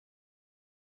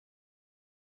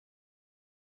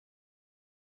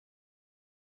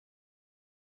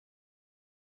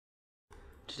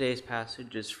Today's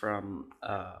passage is from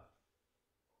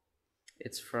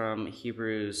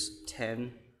Hebrews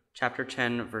 10, chapter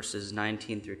 10, verses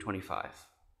 19 through 25.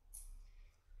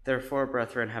 Therefore,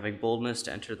 brethren, having boldness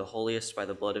to enter the holiest by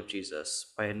the blood of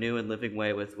Jesus, by a new and living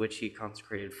way with which he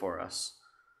consecrated for us,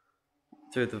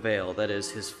 through the veil, that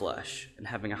is, his flesh, and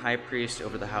having a high priest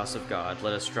over the house of God,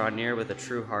 let us draw near with a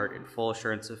true heart in full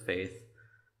assurance of faith,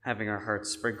 having our hearts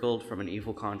sprinkled from an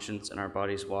evil conscience and our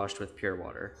bodies washed with pure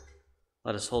water.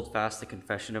 Let us hold fast the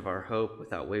confession of our hope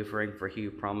without wavering, for he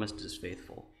who promised is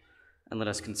faithful. And let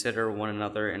us consider one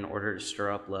another in order to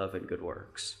stir up love and good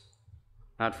works,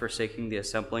 not forsaking the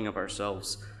assembling of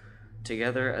ourselves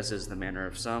together, as is the manner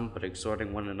of some, but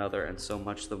exhorting one another, and so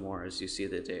much the more as you see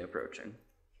the day approaching.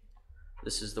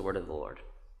 This is the word of the Lord.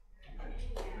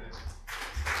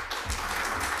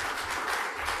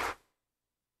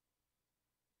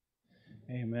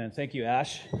 Amen. Thank you,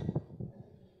 Ash.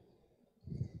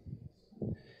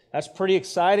 That's pretty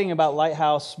exciting about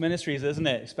Lighthouse Ministries, isn't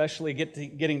it? Especially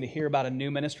getting to hear about a new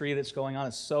ministry that's going on.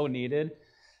 It's so needed.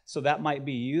 So that might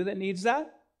be you that needs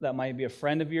that. That might be a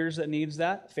friend of yours that needs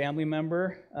that, family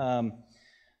member.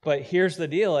 But here's the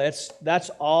deal. That's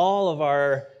all of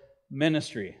our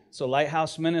ministry. So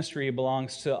Lighthouse Ministry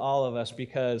belongs to all of us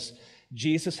because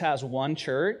Jesus has one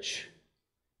church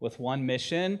with one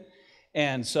mission.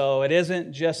 And so it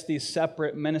isn't just these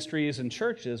separate ministries and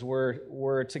churches.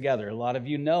 We're together. A lot of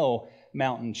you know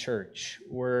Mountain Church.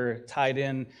 We're tied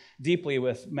in deeply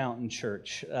with Mountain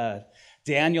Church.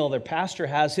 Daniel, their pastor,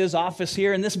 has his office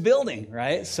here in this building,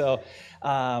 right? So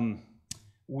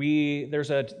there's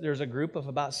a group of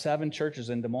about 7 churches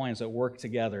in Des Moines that work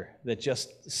together, that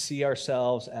just see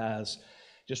ourselves as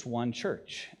just one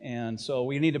church. And so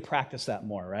we need to practice that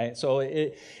more, right?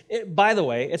 So by the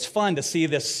way, it's fun to see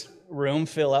this room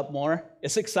fill up more.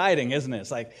 It's exciting, isn't it?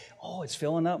 It's like, oh, it's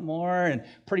filling up more, and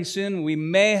pretty soon we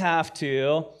may have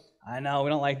to, I know we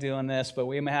don't like doing this, but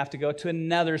we may have to go to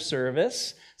another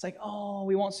service. It's like, oh,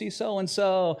 we won't see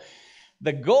so-and-so.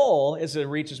 The goal is to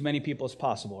reach as many people as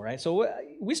possible, right? So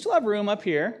we still have room up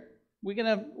here. We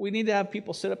need to have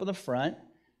people sit up in the front.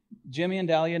 Jimmy and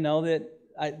Dahlia know that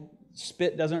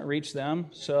spit doesn't reach them,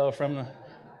 so from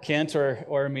Kent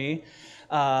or me.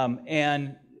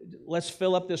 And let's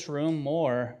fill up this room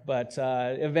more, but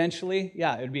eventually,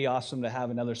 yeah, it'd be awesome to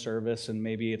have another service, and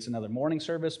maybe it's another morning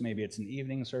service, maybe it's an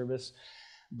evening service,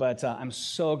 but I'm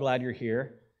so glad you're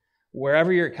here.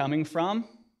 Wherever you're coming from,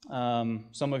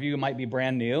 some of you might be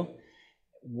brand new,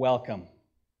 welcome.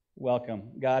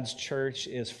 God's church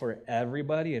is for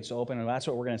everybody. It's open, and that's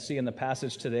what we're going to see in the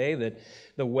passage today, that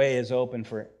the way is open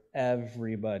for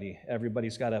everybody.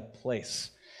 Everybody's got a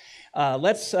place.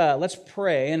 Let's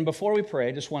pray, and before we pray,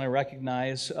 I just want to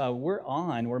recognize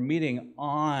we're meeting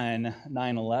on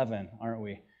 9/11, aren't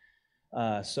we?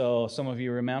 So some of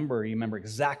you remember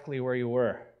exactly where you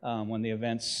were when the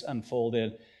events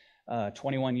unfolded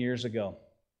 21 years ago.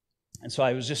 And so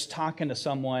I was just talking to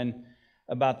someone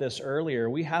about this earlier.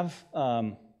 We have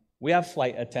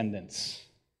flight attendants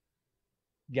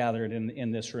gathered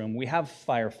in this room. We have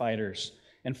firefighters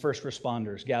and first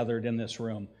responders gathered in this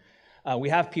room. We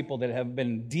have people that have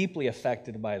been deeply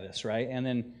affected by this, right? And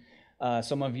then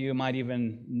some of you might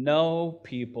even know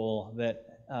people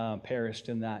that perished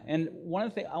in that. And one of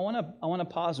the things, I want to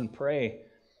pause and pray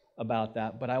about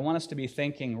that, but I want us to be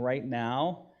thinking right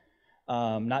now,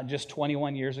 not just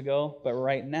 21 years ago, but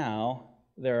right now,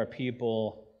 there are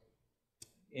people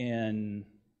going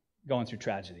through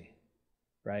tragedy,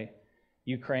 right?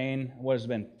 Ukraine, what has it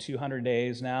been, 200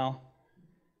 days now,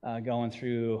 going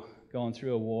through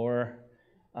a war.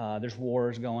 There's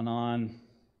wars going on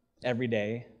every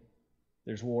day.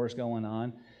 There's wars going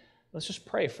on. Let's just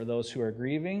pray for those who are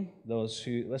grieving, let's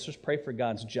just pray for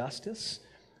God's justice.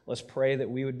 Let's pray that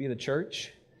we would be the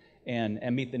church and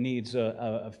meet the needs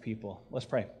of people. Let's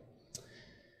pray.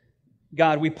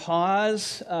 God, we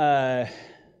pause to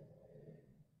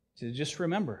just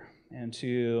remember and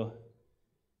to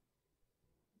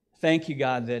thank you,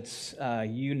 God, that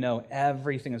you know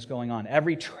everything that's going on,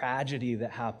 every tragedy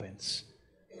that happens.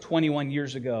 21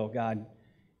 years ago, God,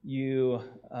 you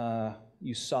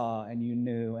saw and you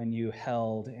knew and you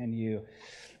held and you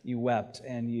wept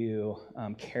and you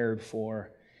cared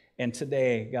for. And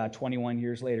today, God, 21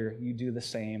 years later, you do the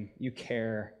same. You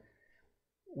care.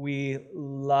 We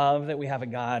love that we have a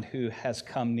God who has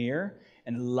come near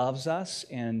and loves us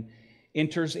and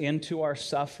enters into our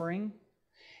suffering.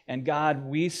 And God,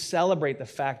 we celebrate the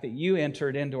fact that you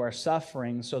entered into our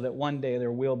suffering so that one day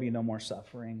there will be no more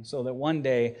suffering, so that one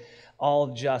day all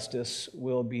justice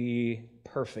will be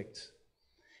perfect.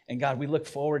 And God, we look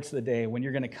forward to the day when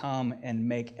you're going to come and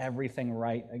make everything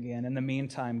right again. In the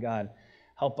meantime, God,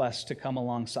 Help us to come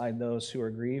alongside those who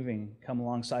are grieving, come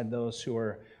alongside those who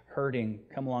are hurting,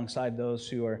 come alongside those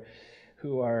who are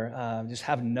just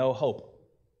have no hope.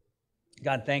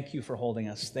 God, thank you for holding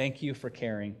us. Thank you for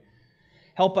caring.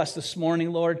 Help us this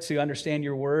morning, Lord, to understand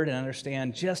your word and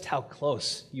understand just how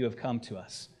close you have come to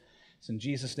us. It's in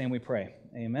Jesus' name we pray.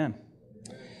 Amen.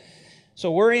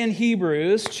 So we're in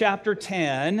Hebrews chapter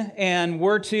 10, and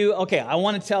I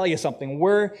want to tell you something.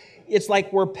 It's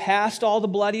like we're past all the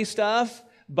bloody stuff,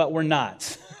 but we're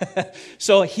not.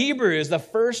 So Hebrews, the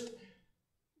first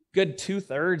good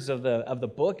 2/3 of the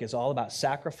book is all about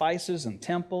sacrifices and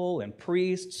temple and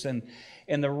priests, and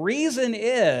the reason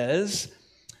is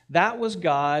that was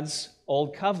God's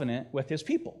old covenant with his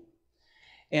people.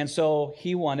 And so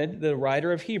the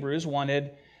writer of Hebrews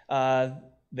wanted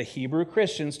the Hebrew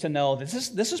Christians to know this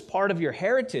is part of your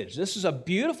heritage. This is a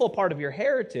beautiful part of your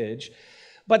heritage,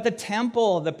 but the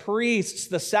temple, the priests,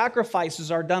 the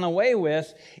sacrifices are done away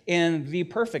with in the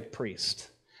perfect priest,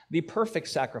 the perfect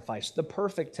sacrifice, the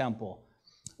perfect temple.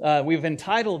 We've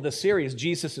entitled the series,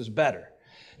 Jesus is Better.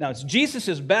 Now, Jesus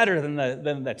is better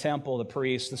than the temple, the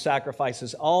priests, the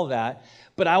sacrifices, all that.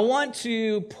 But I want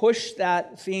to push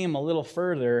that theme a little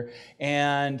further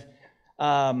and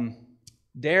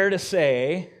dare to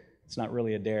say, it's not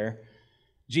really a dare,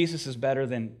 Jesus is better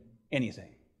than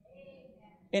anything.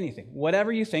 Anything.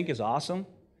 Whatever you think is awesome.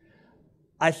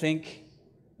 I think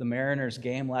the Mariners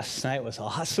game last night was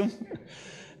awesome.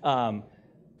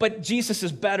 But Jesus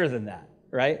is better than that,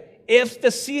 right? If the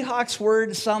Seahawks were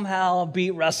to somehow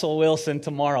beat Russell Wilson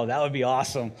tomorrow, that would be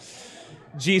awesome.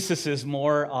 Jesus is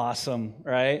more awesome,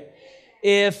 right?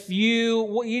 If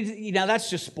you know, that's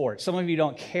just sports. Some of you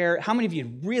don't care. How many of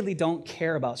you really don't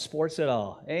care about sports at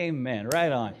all? Amen.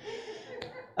 Right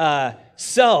on.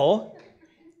 So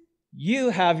you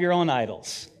have your own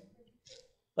idols.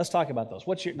 Let's talk about those.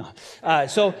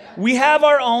 So we have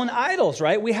our own idols,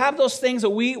 right? We have those things that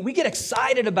we get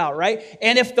excited about, right?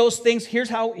 And if those things,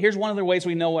 here's one of the ways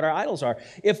we know what our idols are.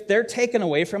 If they're taken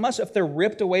away from us, if they're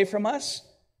ripped away from us,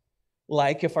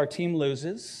 like if our team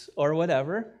loses or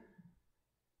whatever,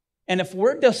 and if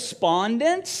we're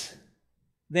despondent,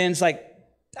 then it's like,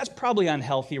 that's probably an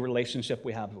unhealthy relationship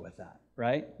we have with that,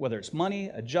 right? Whether it's money,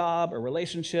 a job, a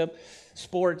relationship,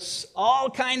 sports, all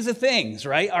kinds of things,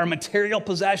 right? Our material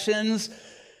possessions.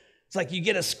 It's like you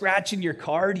get a scratch in your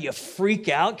car. Do you freak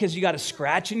out because you got a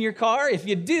scratch in your car? If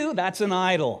you do, that's an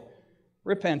idol.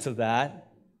 Repent of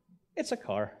that. It's a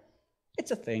car.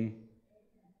 It's a thing,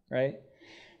 right?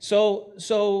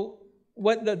 So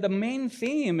what the main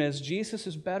theme is, Jesus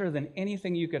is better than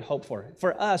anything you could hope for.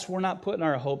 For us, we're not putting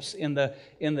our hopes in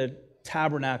the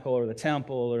tabernacle or the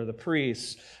temple or the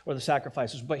priests or the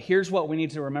sacrifices. But here's what we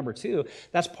need to remember too.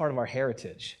 That's part of our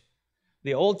heritage.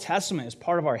 The Old Testament is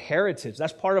part of our heritage.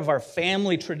 That's part of our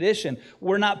family tradition.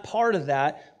 We're not part of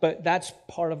that, but that's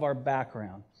part of our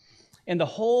background. And the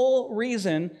whole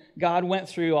reason God went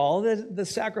through all the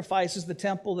sacrifices, the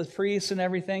temple, the priests and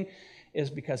everything is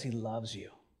because he loves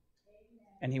you.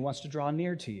 And he wants to draw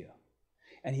near to you.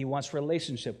 And he wants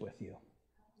relationship with you.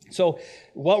 So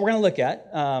what we're going to look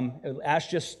at, Ash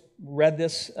just read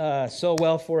this so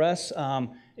well for us.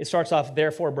 It starts off,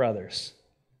 therefore, brothers.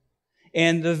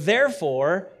 And the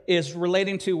therefore is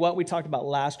relating to what we talked about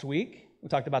last week. We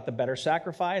talked about the better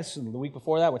sacrifice. And the week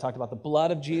before that, we talked about the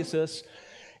blood of Jesus.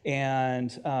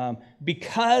 And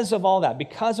because of all that,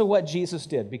 because of what Jesus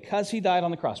did, because he died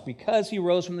on the cross, because he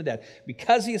rose from the dead,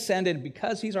 because he ascended,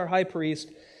 because he's our high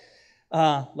priest,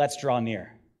 let's draw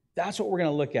near. That's what we're going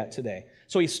to look at today.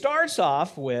 So he starts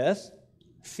off with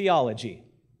theology.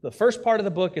 The first part of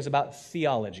the book is about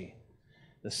theology.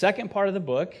 The second part of the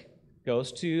book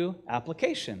goes to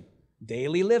application,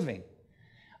 daily living.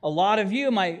 A lot of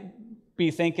you might be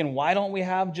thinking, why don't we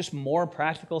have just more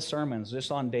practical sermons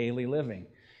just on daily living?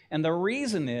 And the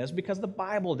reason is because the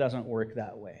Bible doesn't work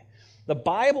that way. The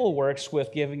Bible works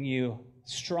with giving you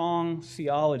strong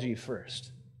theology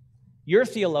first. You're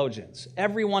theologians.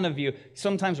 Every one of you,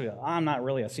 sometimes we go, I'm not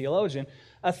really a theologian.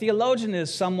 A theologian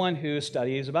is someone who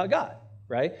studies about God,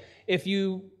 right? If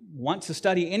you want to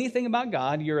study anything about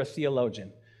God, you're a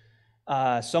theologian.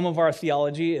 Some of our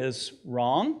theology is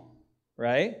wrong,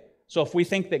 right? So if we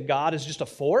think that God is just a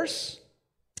force,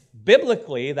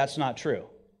 biblically, that's not true.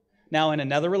 Now, in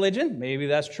another religion, maybe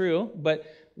that's true, but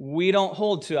we don't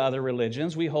hold to other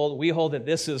religions. We hold that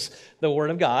this is the Word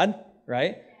of God,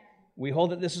 right? We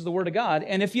hold that this is the Word of God.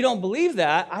 And if you don't believe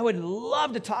that, I would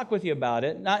love to talk with you about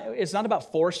it. It's not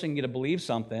about forcing you to believe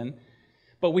something,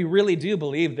 but we really do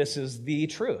believe this is the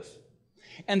truth.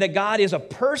 And that God is a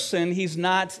person. He's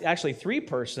not actually three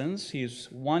persons. He's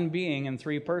one being in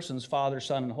three persons, Father,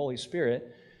 Son, and Holy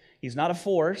Spirit. He's not a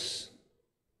force.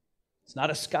 It's not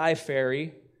a sky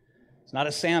fairy. It's not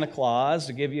a Santa Claus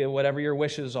to give you whatever your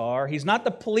wishes are. He's not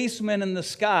the policeman in the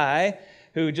sky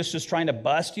who just is trying to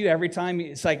bust you every time.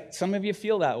 It's like some of you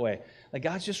feel that way. Like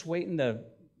God's just waiting to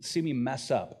see me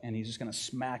mess up, and he's just going to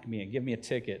smack me and give me a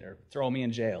ticket or throw me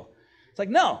in jail. It's like,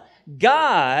 no,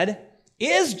 God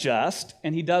is just,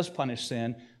 and he does punish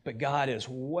sin, but God is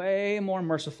way more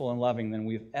merciful and loving than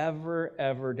we've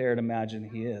ever dared imagine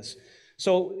he is.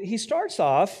 So he starts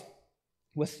off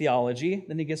with theology,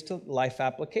 then he gets to life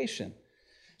application.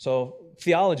 So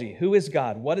theology, who is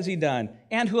God? What has he done?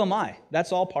 And who am I?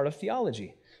 That's all part of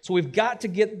theology. So we've got to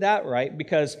get that right,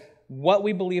 because what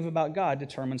we believe about God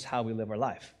determines how we live our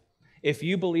life. If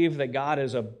you believe that God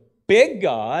is a big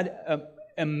God,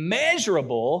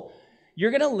 immeasurable,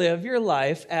 you're going to live your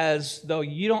life as though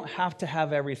you don't have to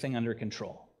have everything under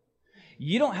control.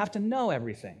 You don't have to know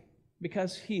everything,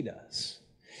 because he does.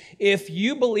 If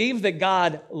you believe that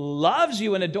God loves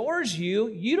you and adores you,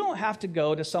 you don't have to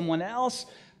go to someone else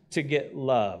to get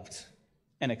loved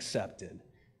and accepted.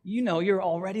 You know you're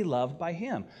already loved by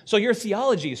him. So your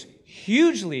theology is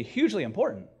hugely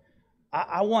important.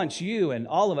 I want you and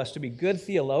all of us to be good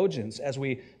theologians as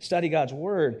we study God's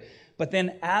word. But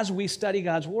then as we study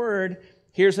God's word,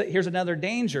 here's another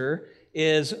danger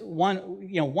is one,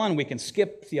 we can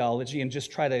skip theology and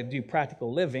just try to do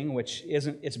practical living, which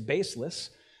it's baseless.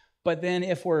 But then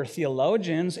if we're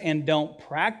theologians and don't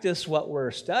practice what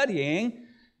we're studying,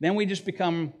 then we just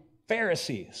become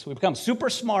Pharisees. We become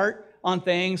super smart on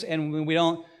things, and we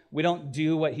don't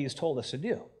do what he's told us to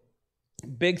do.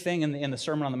 Big thing in the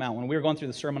Sermon on the Mount. When we were going through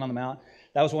the Sermon on the Mount,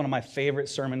 that was one of my favorite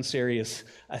sermon series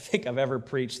I think I've ever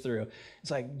preached through.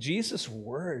 It's like Jesus'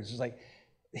 words. It's like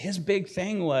his big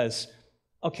thing was,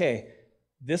 okay,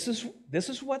 this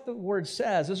is what the word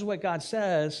says. This is what God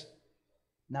says.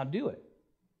 Now do it.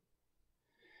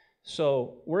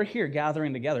 So we're here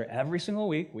gathering together every single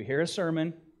week. We hear a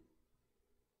sermon.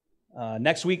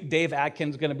 Next week, Dave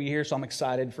Atkins is going to be here, so I'm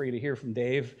excited for you to hear from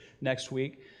Dave next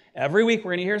week. Every week,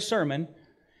 we're going to hear a sermon.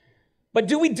 But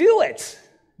do we do it?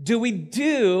 Do we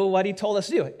do what he told us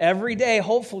to do? Every day,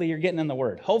 hopefully, you're getting in the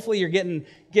Word. Hopefully, you're getting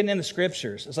in the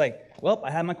Scriptures. It's like, well, I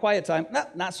had my quiet time. No,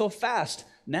 not so fast.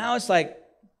 Now it's like,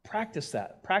 practice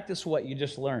that. Practice what you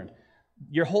just learned.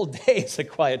 Your whole day is a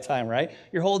quiet time, right?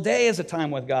 Your whole day is a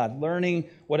time with God, learning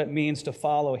what it means to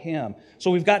follow him. So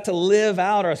we've got to live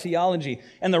out our theology.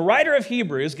 And the writer of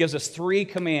Hebrews gives us 3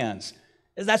 commands.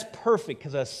 That's perfect,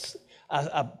 because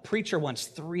a preacher wants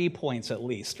 3 points at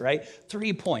least, right?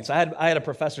 3 points. I had a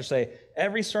professor say,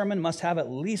 every sermon must have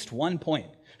at least 1 point.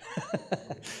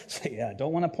 So yeah,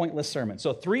 don't want a pointless sermon.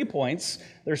 So 3 points.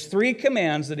 There's 3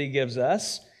 commands that he gives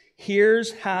us.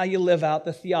 Here's how you live out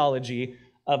the theology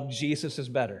of Jesus is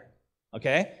better,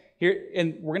 okay? Here,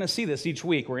 and we're going to see this each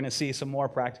week. We're going to see some more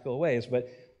practical ways, but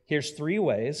here's 3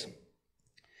 ways.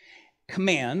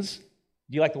 Commands.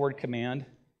 Do you like the word command?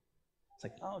 It's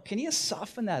like, oh, can you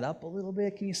soften that up a little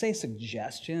bit? Can you say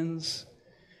suggestions?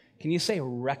 Can you say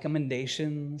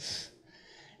recommendations?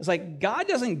 It's like God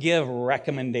doesn't give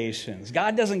recommendations.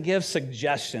 God doesn't give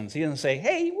suggestions. He doesn't say,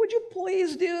 hey, would you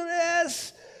please do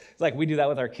this? Like we do that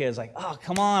with our kids, like, oh,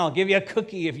 come on, I'll give you a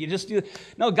cookie if you just do it.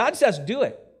 No, God says do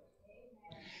it.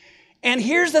 And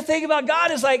here's the thing about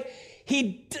God is like,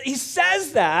 he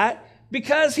says that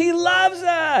because he loves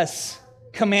us.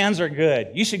 Commands are good.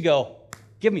 You should go,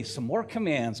 give me some more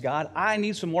commands, God. I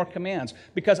need some more commands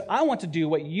because I want to do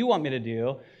what you want me to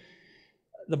do.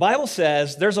 The Bible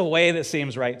says there's a way that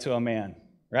seems right to a man,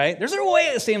 right? There's a way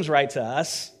that seems right to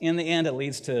us. In the end, it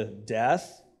leads to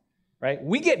death, right?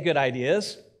 We get good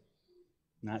ideas.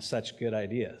 Not such good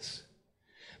ideas.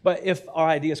 But if our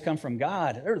ideas come from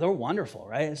God, they're wonderful,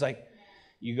 right? It's like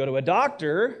you go to a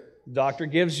doctor, the doctor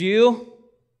gives you,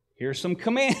 here's some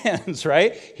commands,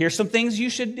 right? Here's some things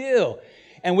you should do.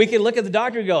 And we can look at the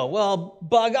doctor and go, well,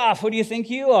 bug off. Who do you think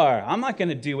you are? I'm not going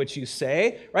to do what you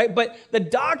say, right? But the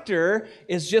doctor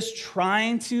is just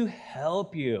trying to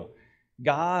help you.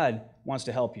 God wants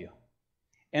to help you.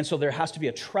 And so there has to be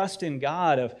a trust in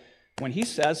God of, when he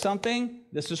says something,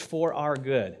 this is for our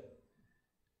good.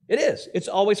 It is. It's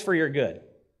always for your good.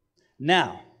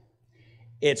 Now,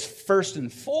 it's first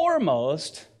and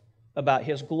foremost about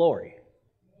his glory,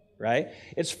 right?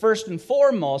 It's first and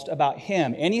foremost about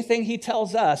him. Anything he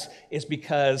tells us is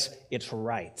because it's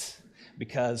right,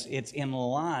 because it's in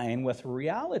line with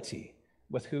reality,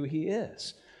 with who he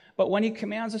is. But when he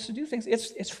commands us to do things,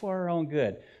 it's for our own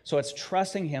good. So it's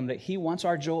trusting him that he wants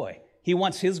our joy. He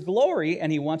wants his glory,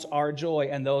 and he wants our joy,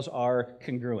 and those are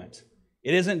congruent.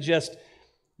 It isn't just,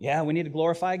 yeah, we need to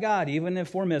glorify God, even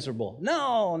if we're miserable.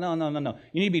 No.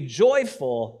 You need to be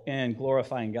joyful in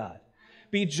glorifying God.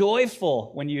 Be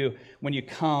joyful when you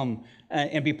come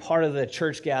and be part of the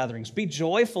church gatherings. Be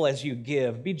joyful as you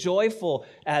give. Be joyful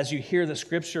as you hear the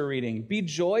scripture reading. Be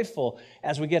joyful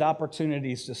as we get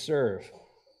opportunities to serve.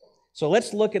 So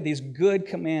let's look at these good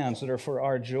commands that are for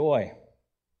our joy.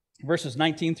 Verses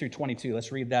 19 through 22.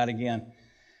 Let's read that again.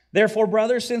 Therefore,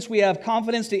 brothers, since we have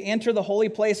confidence to enter the holy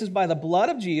places by the blood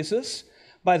of Jesus,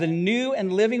 by the new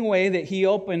and living way that he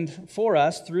opened for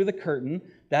us through the curtain,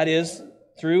 that is,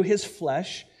 through his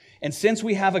flesh, and since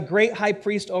we have a great high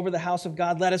priest over the house of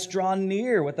God, let us draw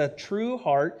near with a true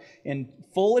heart in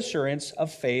full assurance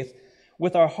of faith,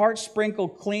 with our hearts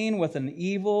sprinkled clean from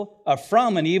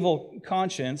an evil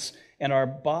conscience, and our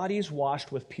bodies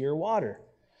washed with pure water.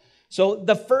 So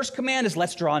the first command is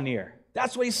let's draw near.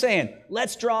 That's what he's saying.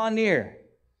 Let's draw near.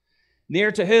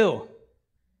 Near to who?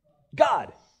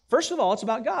 God. First of all, it's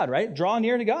about God, right? Draw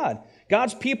near to God.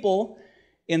 God's people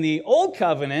in the old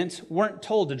covenant weren't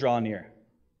told to draw near.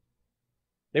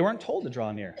 They weren't told to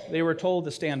draw near. They were told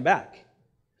to stand back.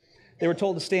 They were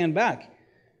told to stand back.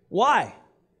 Why?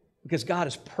 Because God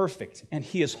is perfect, and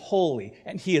he is holy,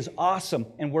 and he is awesome,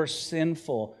 and we're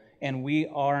sinful, and we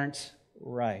aren't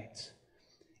right.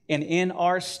 And in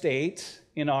our state,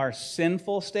 in our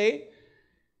sinful state,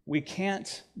 we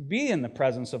can't be in the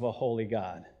presence of a holy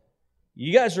God.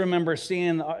 You guys remember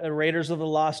seeing the Raiders of the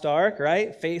Lost Ark,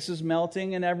 right? Faces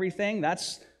melting and everything.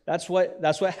 That's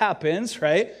what happens,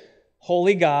 right?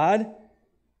 Holy God,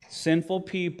 sinful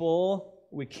people,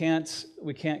 we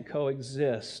can't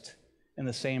coexist in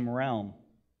the same realm.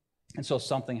 And so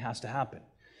something has to happen.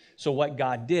 So what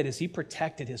God did is he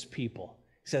protected his people.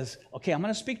 He says, okay, I'm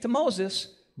going to speak to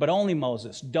Moses, but only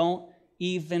Moses. Don't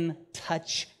even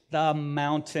touch the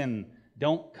mountain.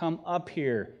 Don't come up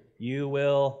here. You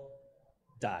will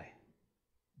die.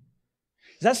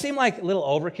 Does that seem like a little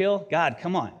overkill? God,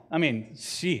 come on.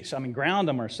 Ground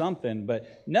them or something.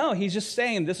 But no, he's just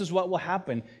saying this is what will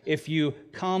happen if you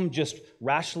come just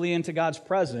rashly into God's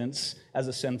presence as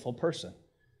a sinful person.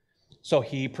 So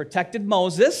he protected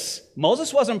Moses.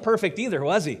 Moses wasn't perfect either,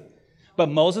 was he? But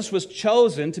Moses was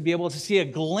chosen to be able to see a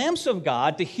glimpse of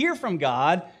God, to hear from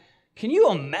God. Can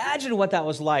you imagine what that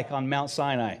was like on Mount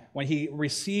Sinai when he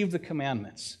received the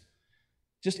commandments?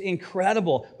 Just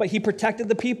incredible. But he protected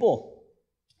the people.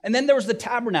 And then there was the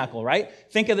tabernacle, right?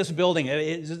 Think of this building.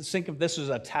 Think of this as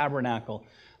a tabernacle.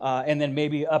 And then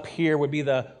maybe up here would be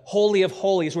the Holy of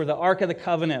Holies where the Ark of the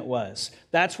Covenant was.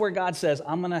 That's where God says,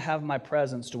 I'm going to have my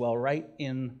presence dwell right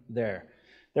in there.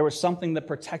 There was something that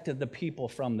protected the people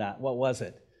from that. What was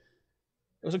it?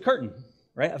 It was a curtain,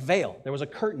 right? A veil. There was a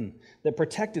curtain that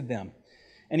protected them.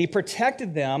 And he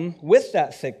protected them with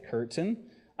that thick curtain.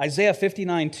 Isaiah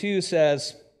 59:2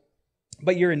 says,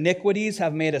 but your iniquities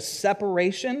have made a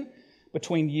separation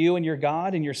between you and your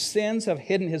God, and your sins have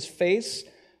hidden his face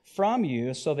from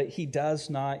you so that he does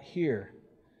not hear.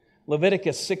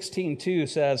 Leviticus 16:2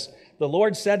 says, the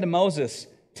Lord said to Moses,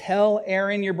 tell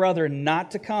Aaron your brother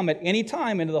not to come at any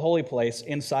time into the holy place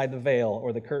inside the veil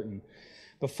or the curtain,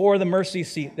 before the mercy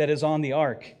seat that is on the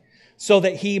ark, so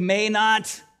that he may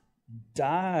not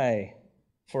die,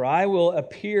 for I will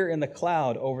appear in the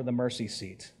cloud over the mercy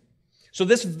seat. So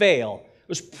this veil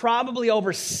was probably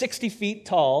over 60 feet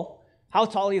tall. How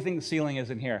tall do you think the ceiling is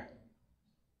in here?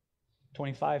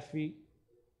 25 feet?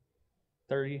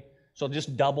 30? So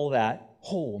just double that.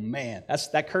 Oh, man.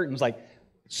 That curtain's like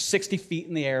 60 feet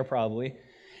in the air probably.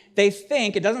 They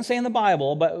think, it doesn't say in the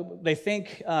Bible, but they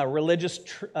think religious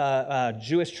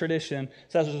Jewish tradition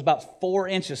says it was about 4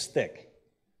 inches thick.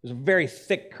 It was a very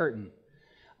thick curtain.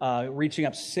 Reaching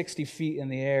up 60 feet in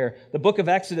the air. The book of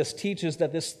Exodus teaches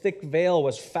that this thick veil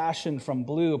was fashioned from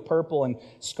blue, purple, and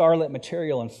scarlet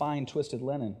material and fine twisted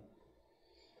linen.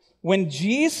 When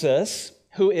Jesus,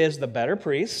 who is the better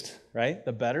priest, right,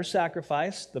 the better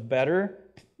sacrifice, the better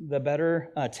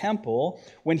temple,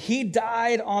 when he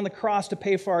died on the cross to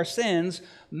pay for our sins,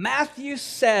 Matthew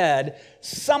said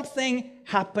something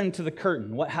happened to the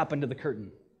curtain. What happened to the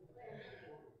curtain?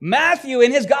 Matthew,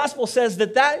 in his gospel, says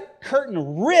that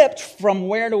curtain ripped from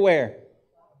where to where?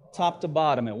 Top to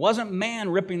bottom. It wasn't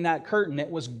man ripping that curtain. It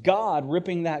was God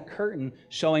ripping that curtain,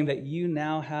 showing that you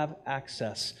now have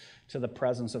access to the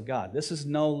presence of God. This is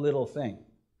no little thing.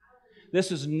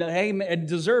 It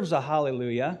deserves a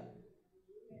hallelujah,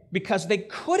 because they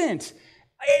couldn't.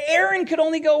 Aaron could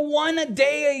only go 1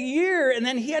 day a year, and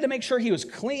then he had to make sure he was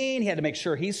clean. He had to make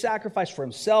sure he sacrificed for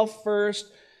himself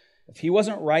first. If he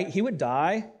wasn't right, he would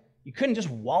die. You couldn't just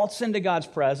waltz into God's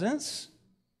presence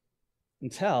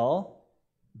until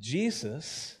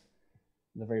Jesus,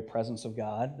 the very presence of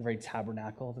God, the very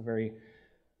tabernacle, the very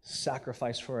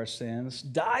sacrifice for our sins,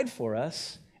 died for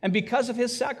us. And because of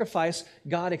his sacrifice,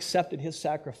 God accepted his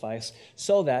sacrifice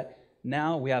so that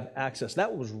now we have access.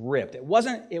 That was ripped. It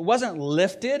wasn't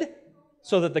lifted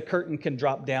so that the curtain can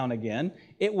drop down again.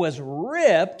 It was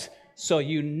ripped so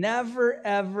you never,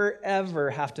 ever,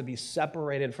 ever have to be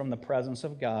separated from the presence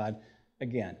of God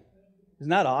again.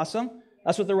 Isn't that awesome?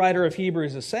 That's what the writer of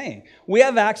Hebrews is saying. We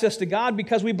have access to God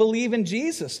because we believe in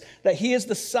Jesus, that he is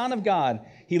the Son of God.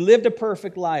 He lived a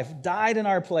perfect life, died in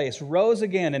our place, rose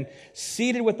again, and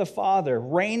seated with the Father,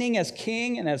 reigning as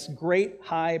King and as great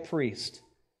high priest.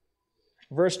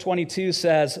 Verse 22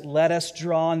 says, "Let us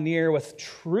draw near with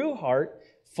true heart,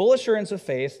 full assurance of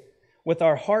faith, with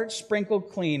our hearts sprinkled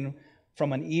clean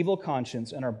from an evil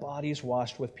conscience and our bodies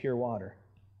washed with pure water."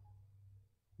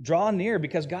 Draw near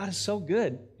because God is so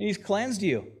good. He's cleansed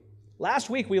you. Last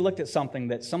week we looked at something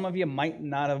that some of you might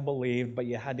not have believed, but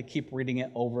you had to keep reading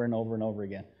it over and over and over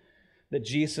again. That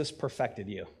Jesus perfected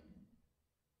you.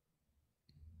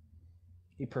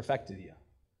 He perfected you.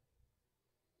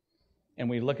 And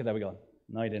we look at that, we go,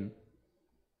 no, he didn't.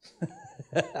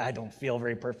 I don't feel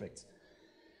very perfect.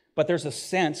 But there's a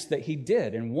sense that he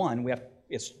did. And one,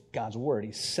 it's God's word.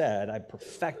 He said, I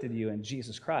perfected you in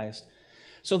Jesus Christ.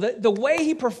 So the way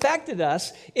he perfected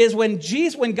us is when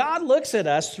God looks at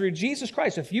us through Jesus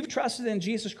Christ, if you've trusted in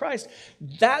Jesus Christ,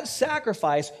 that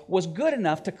sacrifice was good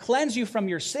enough to cleanse you from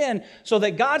your sin so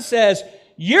that God says,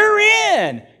 you're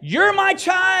in, you're my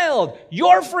child,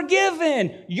 you're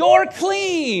forgiven, you're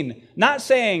clean. Not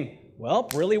saying, well,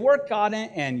 really work on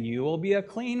it and you will be a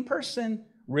clean person.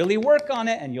 Really work on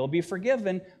it and you'll be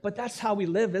forgiven. But that's how we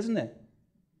live, isn't it?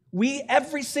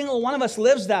 Every single one of us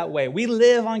lives that way. We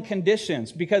live on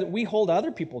conditions because we hold other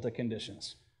people to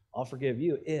conditions. I'll forgive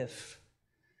you if.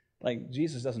 Like,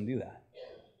 Jesus doesn't do that.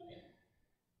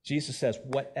 Jesus says,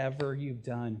 whatever you've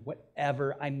done,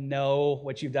 whatever, I know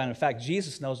what you've done. In fact,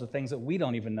 Jesus knows the things that we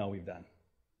don't even know we've done.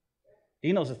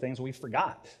 He knows the things we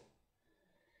forgot.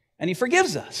 And he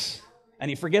forgives us. And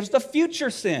he forgives the future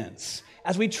sins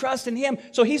as we trust in him.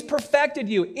 So he's perfected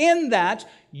you in that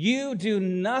you do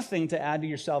nothing to add to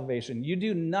your salvation. You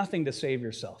do nothing to save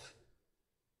yourself.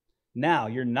 Now,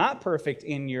 you're not perfect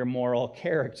in your moral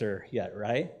character yet,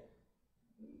 right?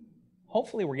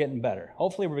 Hopefully we're getting better.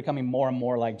 Hopefully we're becoming more and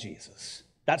more like Jesus.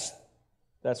 That's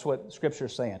what Scripture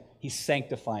is saying. He's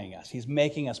sanctifying us. He's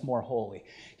making us more holy.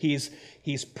 He's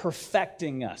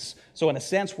perfecting us. So in a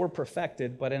sense, we're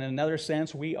perfected, but in another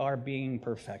sense, we are being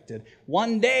perfected.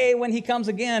 One day when he comes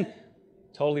again,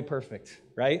 totally perfect,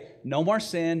 right? No more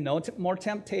sin, no more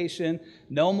temptation,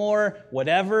 no more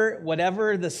whatever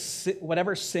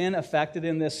sin affected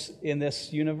in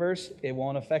this universe, it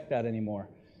won't affect that anymore.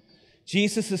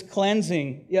 Jesus'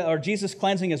 cleansing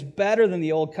is better than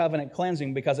the old covenant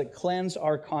cleansing because it cleansed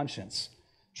our conscience,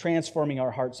 transforming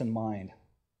our hearts and mind.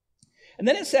 And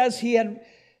then it says we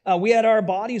had our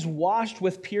bodies washed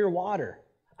with pure water.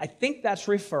 I think that's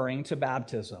referring to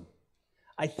baptism.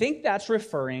 I think that's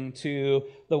referring to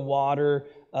the water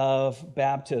of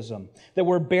baptism, that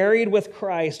we're buried with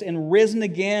Christ and risen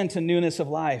again to newness of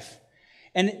life.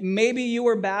 And maybe you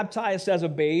were baptized as a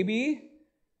baby.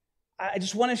 I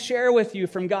just want to share with you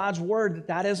from God's word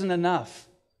that isn't enough.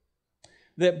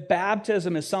 That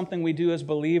baptism is something we do as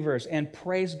believers, and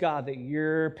praise God that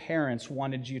your parents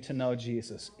wanted you to know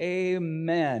Jesus.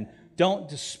 Amen. Don't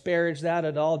disparage that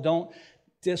at all. Don't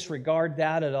disregard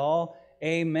that at all.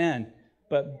 Amen.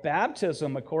 But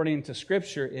baptism, according to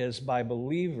Scripture, is by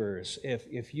believers.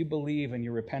 If you believe and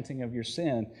you're repenting of your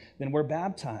sin, then we're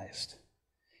baptized.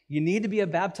 You need to be a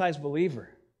baptized believer.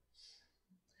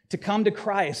 To come to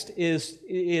Christ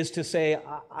is to say,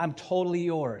 I'm totally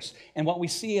yours. And what we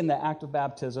see in the act of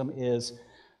baptism is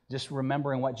just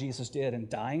remembering what Jesus did and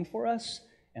dying for us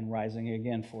and rising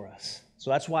again for us. So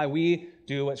that's why we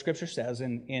do what Scripture says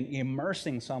in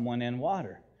immersing someone in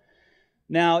water.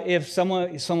 Now, if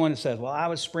someone says, well, I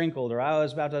was sprinkled or I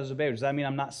was baptized as a baby, does that mean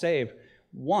I'm not saved?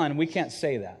 One, we can't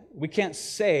say that. We can't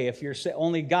say if you're saved.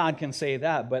 Only God can say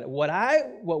that. But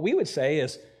what we would say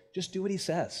is just do what he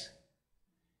says.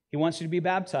 He wants you to be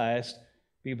baptized.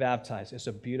 Be baptized. It's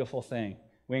a beautiful thing.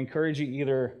 We encourage you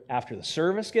either after the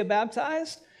service get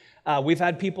baptized. We've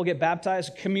had people get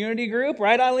baptized. Community group,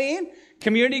 right, Eileen?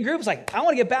 Community group is like, I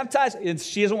want to get baptized.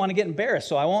 She doesn't want to get embarrassed,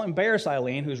 so I won't embarrass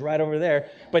Eileen, who's right over there.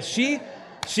 But she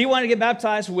wanted to get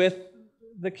baptized with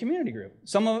the community group.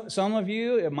 Some of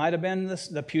you, it might have been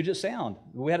the Puget Sound.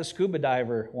 We had a scuba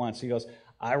diver once. He goes,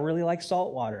 I really like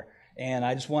salt water. And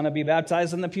I just want to be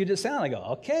baptized in the Puget Sound. I go,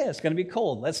 okay, it's going to be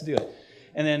cold. Let's do it.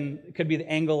 And then it could be the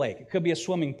Angle Lake. It could be a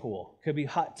swimming pool. It could be a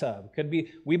hot tub.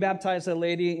 We baptized a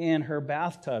lady in her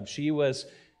bathtub. She was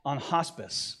on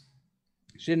hospice.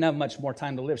 She didn't have much more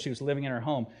time to live. She was living in her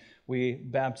home. we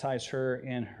baptized her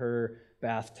in her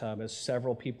bathtub as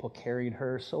several people carried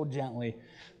her so gently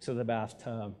to the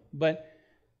bathtub. But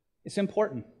it's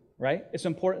important, right? It's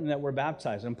important that we're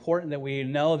baptized. It's important that we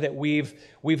know that we've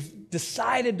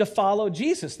decided to follow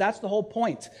Jesus. That's the whole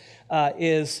point,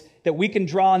 is that we can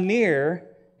draw near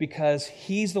because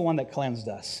he's the one that cleansed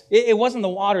us. It wasn't the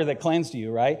water that cleansed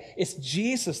you, right? It's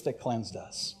Jesus that cleansed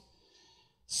us.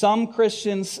 Some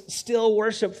Christians still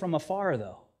worship from afar,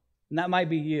 though, and that might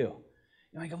be you.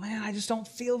 You might go, man, I just don't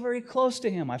feel very close to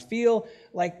him. I feel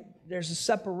like there's a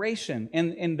separation,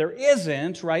 and there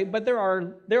isn't, right? But there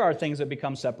are things that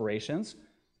become separations.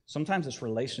 Sometimes it's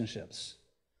relationships.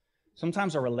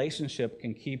 Sometimes a relationship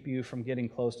can keep you from getting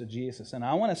close to Jesus. And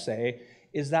I want to say,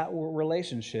 is that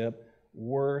relationship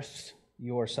worth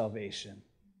your salvation?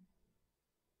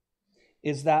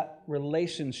 Is that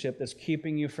relationship that's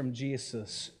keeping you from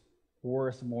Jesus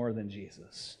worth more than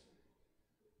Jesus?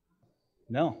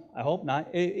 No, I hope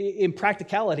not. In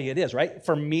practicality, it is, right?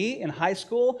 For me, in high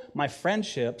school, my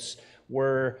friendships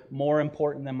were more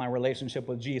important than my relationship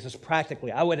with Jesus,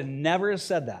 practically. I would have never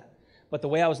said that. But the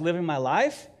way I was living my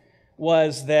life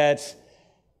was that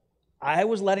I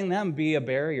was letting them be a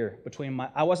barrier between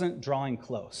I wasn't drawing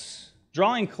close.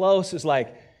 Drawing close is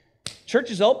like, church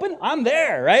is open? I'm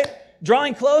there, right?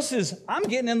 Drawing close is, I'm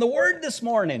getting in the Word this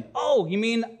morning. Oh, you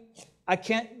mean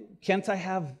can't I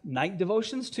have night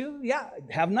devotions too? Yeah,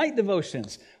 have night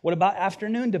devotions. What about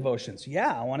afternoon devotions?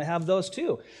 Yeah, I want to have those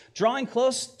too. Drawing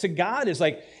close to God is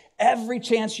like every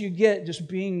chance you get, just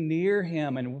being near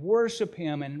him and worship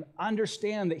him and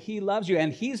understand that he loves you.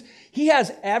 And he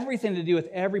has everything to do with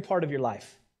every part of your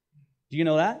life. Do you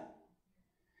know that?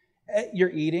 You're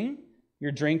eating,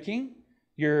 you're drinking,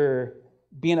 you're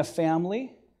being a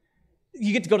family.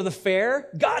 You get to go to the fair.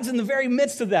 God's in the very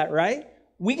midst of that, right?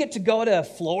 We get to go to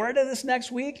Florida this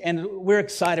next week, and we're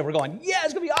excited. We're going, yeah,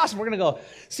 it's going to be awesome. We're going to go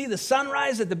see the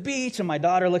sunrise at the beach, and my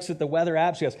daughter looks at the weather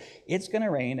app. She goes, it's going to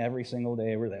rain every single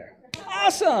day we're there.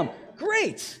 Awesome.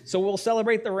 Great. So we'll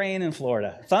celebrate the rain in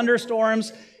Florida.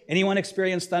 Thunderstorms. Anyone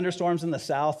experience thunderstorms in the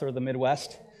South or the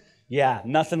Midwest? Yeah,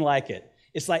 nothing like it.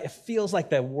 It's like, it feels like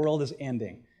the world is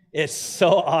ending. It's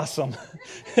so awesome.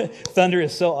 Thunder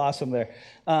is so awesome there.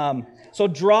 So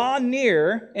draw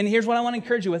near, and here's what I want to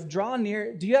encourage you with. Draw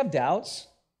near. Do you have doubts?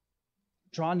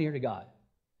 Draw near to God.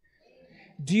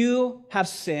 Do you have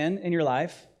sin in your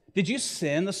life? Did you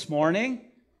sin this morning?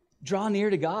 Draw near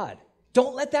to God.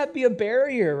 Don't let that be a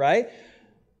barrier, right?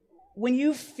 When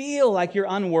you feel like you're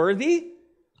unworthy,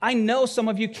 I know some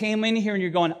of you came in here and you're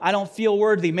going, I don't feel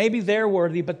worthy. Maybe they're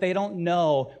worthy, but they don't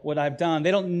know what I've done.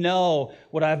 They don't know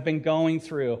what I've been going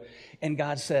through. And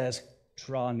God says,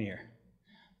 draw near.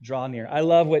 Draw near. I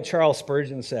love what Charles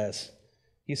Spurgeon says.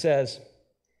 He says,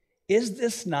 is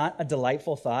this not a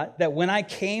delightful thought that when I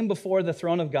came before the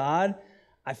throne of God,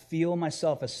 I feel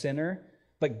myself a sinner,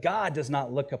 but God does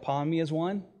not look upon me as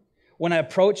one? When I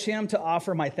approach him to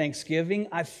offer my thanksgiving,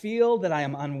 I feel that I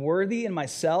am unworthy in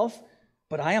myself,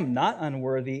 but I am not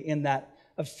unworthy in that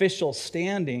official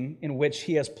standing in which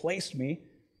he has placed me.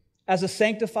 As a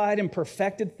sanctified and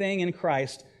perfected thing in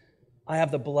Christ, I have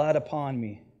the blood upon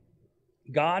me.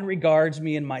 God regards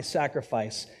me in my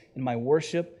sacrifice, in my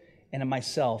worship, and in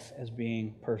myself as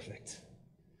being perfect.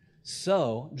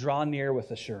 So draw near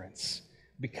with assurance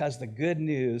because of the good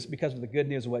news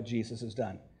of what Jesus has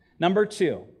done. Number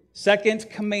 2, second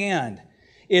command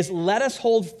is let us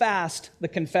hold fast the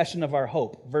confession of our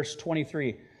hope. Verse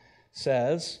 23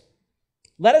 says,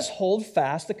 let us hold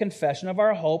fast the confession of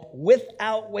our hope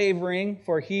without wavering,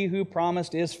 for he who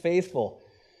promised is faithful.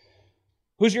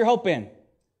 Who's your hope in?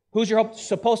 Who's your hope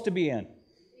supposed to be in?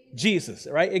 Jesus,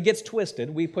 right? It gets twisted.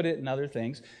 We put it in other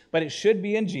things, but it should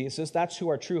be in Jesus. That's who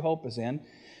our true hope is in.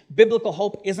 Biblical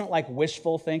hope isn't like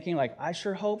wishful thinking, like, I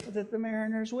sure hope that the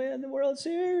Mariners win the World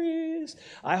Series.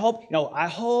 I hope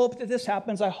that this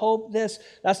happens. I hope this.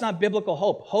 That's not biblical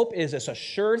hope. Hope is it's a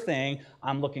sure thing.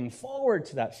 I'm looking forward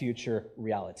to that future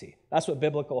reality. That's what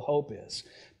biblical hope is.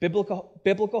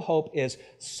 Biblical hope is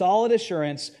solid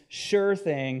assurance, sure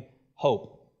thing,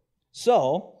 hope.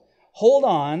 So, hold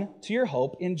on to your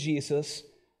hope in Jesus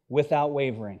without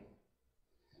wavering.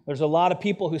 There's a lot of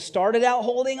people who started out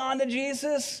holding on to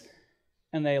Jesus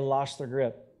and they lost their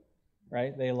grip,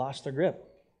 right? They lost their grip.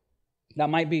 That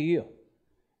might be you.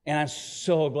 And I'm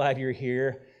so glad you're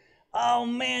here. Oh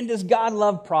man, does God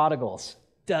love prodigals?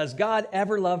 Does God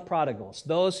ever love prodigals?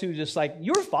 Those who just like,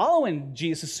 you were following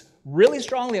Jesus really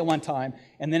strongly at one time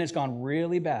and then it's gone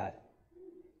really bad.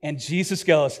 And Jesus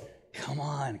goes, come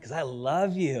on, because I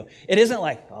love you. It isn't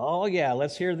like, oh yeah,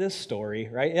 let's hear this story,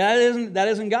 right? That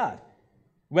isn't God.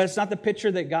 But it's not the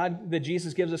picture that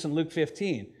Jesus gives us in Luke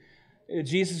 15.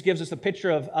 Jesus gives us a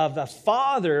picture of the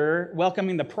father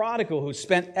welcoming the prodigal who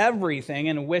spent everything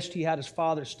and wished he had his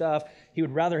father's stuff. He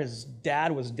would rather his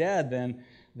dad was dead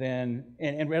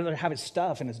and rather have his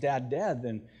stuff and his dad dead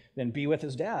than be with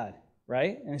his dad,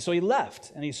 right? And so he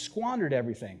left and he squandered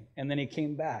everything. And then he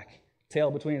came back,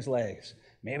 tail between his legs.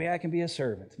 Maybe I can be a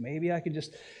servant. Maybe I can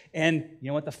just... And you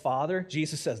know what the father,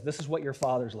 Jesus says, this is what your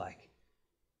father's like.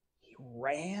 He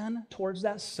ran towards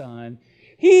that son.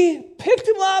 He picked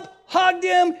him up, hugged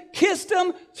him, kissed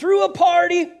him, threw a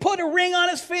party, put a ring on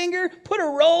his finger, put a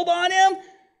robe on him,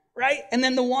 right? And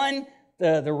then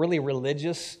the really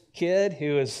religious kid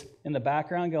who is in the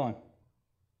background going,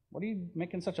 what are you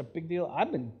making such a big deal?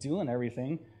 I've been doing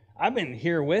everything. I've been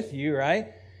here with you,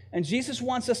 right? And Jesus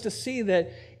wants us to see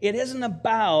that it isn't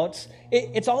about,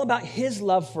 it's all about his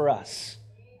love for us.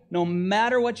 No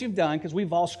matter what you've done, because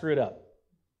we've all screwed up.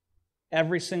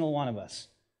 Every single one of us.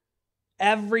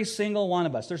 Every single one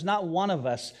of us. There's not one of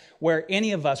us where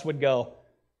any of us would go,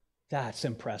 that's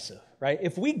impressive, right?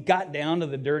 If we got down to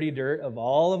the dirty dirt of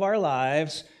all of our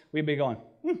lives, we'd be going,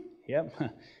 yep,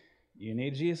 you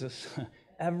need Jesus.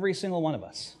 Every single one of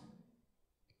us.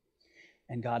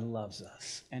 And God loves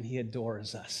us, and he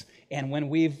adores us. And when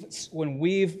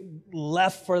we've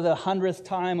left for the 100th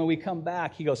time and we come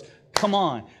back, he goes, come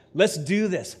on, let's do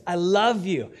this. I love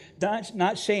you.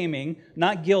 Not shaming,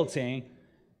 not guilting,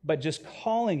 but just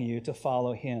calling you to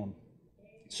follow him.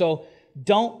 So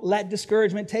don't let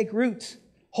discouragement take root.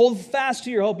 Hold fast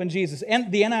to your hope in Jesus. And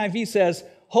the NIV says,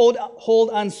 hold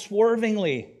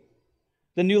unswervingly.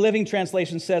 The New Living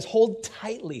Translation says, hold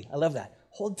tightly. I love that.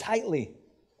 Hold tightly.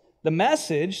 The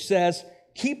Message says,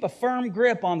 keep a firm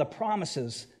grip on the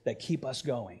promises that keep us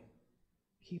going.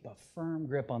 Keep a firm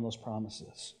grip on those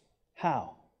promises.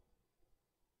 How?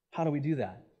 How do we do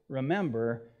that?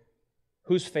 Remember,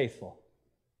 who's faithful?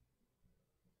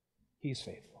 He's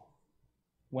faithful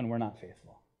when we're not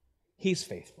faithful. He's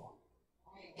faithful.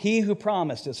 He who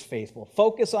promised is faithful.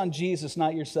 Focus on Jesus,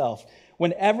 not yourself.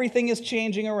 When everything is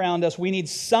changing around us, we need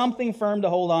something firm to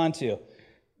hold on to.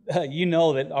 You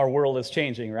know that our world is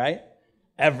changing, right?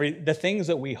 The things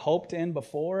that we hoped in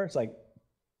before, it's like,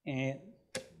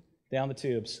 down the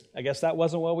tubes. I guess that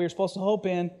wasn't what we were supposed to hope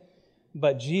in.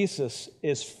 But Jesus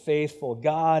is faithful.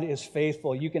 God is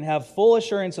faithful. You can have full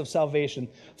assurance of salvation,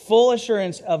 full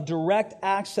assurance of direct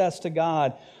access to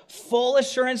God, full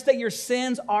assurance that your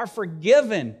sins are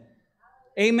forgiven.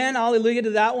 Amen. Hallelujah to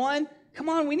that one. Come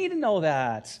on, we need to know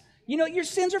that. You know, your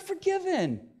sins are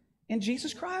forgiven in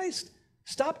Jesus Christ.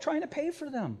 Stop trying to pay for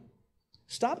them.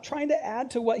 Stop trying to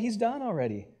add to what he's done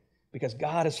already, because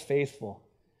God is faithful.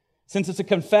 Since it's a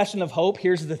confession of hope,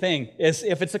 here's the thing.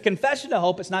 If it's a confession of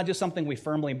hope, it's not just something we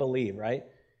firmly believe, right?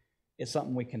 It's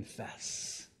something we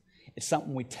confess. It's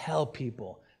something we tell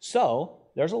people. So,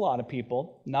 there's a lot of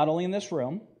people, not only in this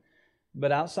room,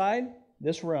 but outside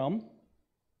this room,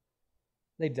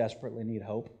 they desperately need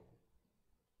hope.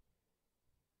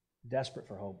 Desperate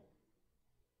for hope.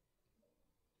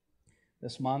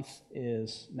 This month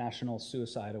is National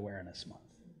Suicide Awareness Month.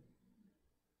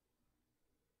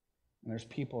 And there's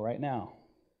people right now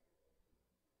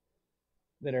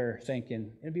that are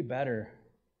thinking, it'd be better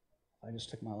if I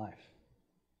just took my life.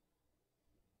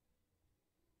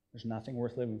 There's nothing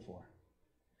worth living for.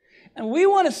 And we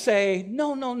want to say,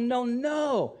 no.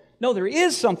 No, there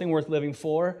is something worth living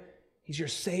for. He's your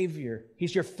Savior.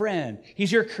 He's your friend.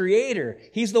 He's your Creator.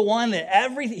 He's the one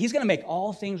that He's going to make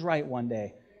all things right one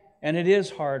day. And it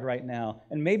is hard right now.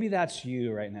 And maybe that's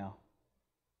you right now.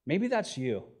 Maybe that's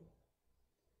you.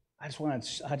 I just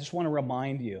want to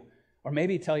remind you, or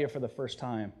maybe tell you for the first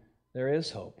time, there is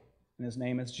hope, and his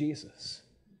name is Jesus.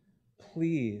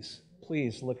 Please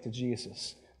look to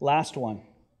Jesus. Last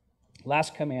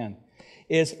command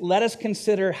is, let us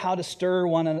consider how to stir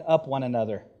up one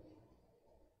another.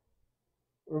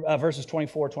 Verses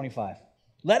 24, 25.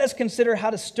 Let us consider how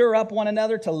to stir up one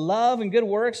another to love and good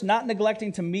works, not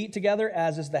neglecting to meet together,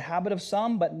 as is the habit of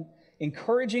some, but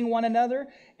encouraging one another,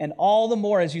 and all the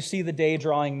more as you see the day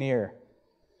drawing near.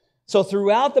 So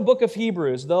throughout the book of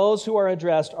Hebrews, those who are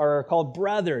addressed are called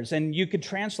brothers, and you could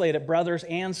translate it brothers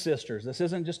and sisters. This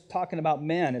isn't just talking about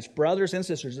men, it's brothers and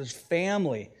sisters, it's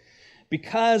family.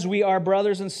 Because we are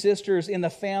brothers and sisters in the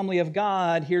family of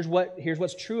God, here's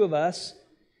what's true of us,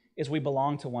 is we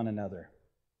belong to one another.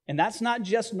 And that's not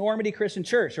just Normandy Christian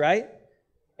Church, right?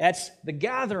 That's the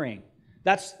Gathering.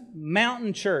 That's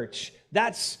Mountain Church.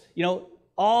 That's,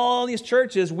 all these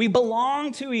churches, we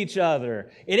belong to each other.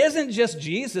 It isn't just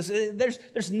Jesus.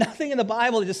 There's nothing in the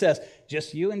Bible that just says,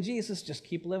 just you and Jesus, just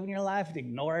keep living your life and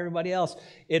ignore everybody else.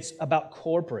 It's about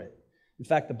corporate. In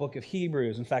fact, the book of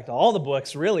Hebrews, all the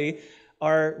books really,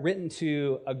 are written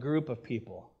to a group of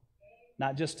people,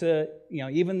 not just to,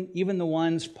 even the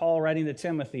ones Paul writing to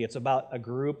Timothy, it's about a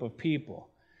group of people.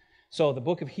 So the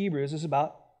book of Hebrews is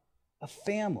about a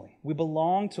family. We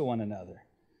belong to one another.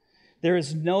 There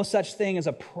is no such thing as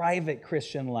a private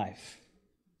Christian life,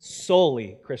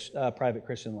 solely private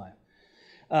Christian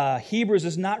life. Hebrews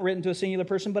is not written to a singular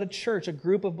person, but a church, a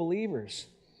group of believers.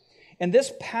 And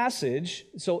this passage,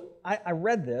 so I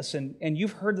read this, and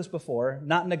you've heard this before,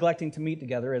 not neglecting to meet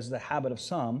together is the habit of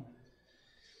some,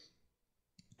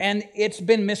 and it's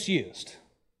been misused.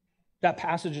 That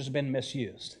passage has been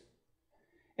misused.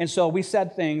 And so we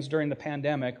said things during the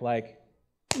pandemic like,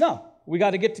 no, we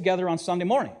got to get together on Sunday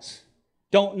mornings.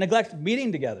 Don't neglect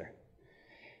meeting together.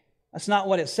 That's not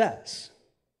what it says.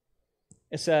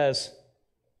 It says,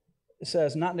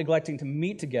 not neglecting to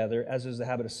meet together, as is the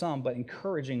habit of some, but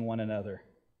encouraging one another.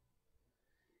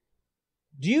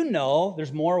 Do you know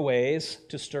there's more ways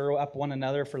to stir up one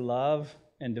another for love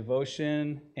and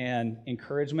devotion and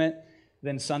encouragement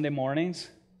than Sunday mornings?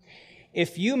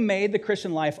 If you made the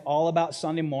Christian life all about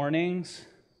Sunday mornings,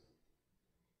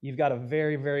 you've got a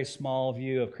very, very small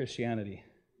view of Christianity.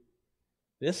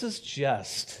 This is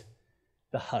just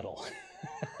the huddle.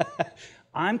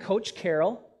 I'm Coach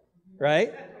Carroll,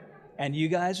 right? And you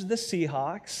guys are the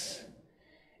Seahawks.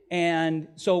 And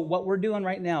so what we're doing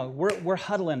right now, we're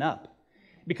huddling up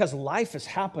because life is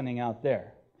happening out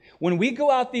there. When we go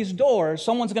out these doors,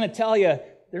 someone's going to tell you,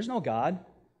 there's no God.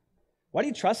 Why do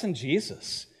you trust in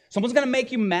Jesus? Someone's going to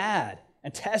make you mad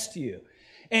and test you.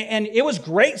 And it was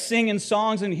great singing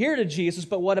songs in here to Jesus,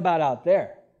 but what about out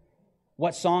there?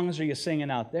 What songs are you singing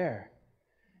out there?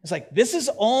 It's like, this is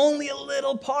only a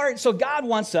little part. So God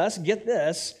wants us, get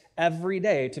this, every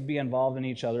day to be involved in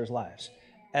each other's lives.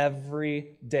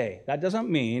 Every day. That doesn't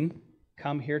mean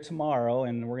come here tomorrow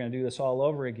and we're going to do this all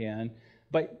over again,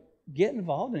 but get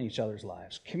involved in each other's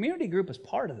lives. Community group is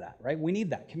part of that, right? We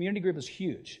need that. Community group is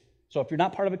huge. So if you're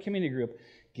not part of a community group,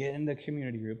 get in the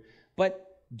community group. But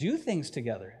do things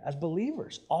together as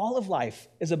believers. All of life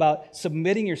is about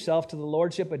submitting yourself to the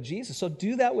lordship of Jesus. So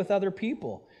do that with other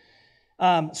people.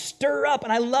 Stir up,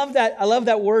 and I love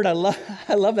that word. I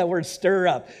love that word, stir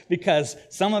up, because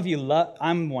some of you love.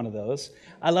 I'm one of those.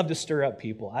 I love to stir up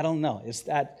people. I don't know. It's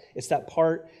that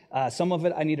part. Some of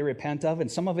it I need to repent of, and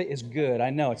some of it is good. I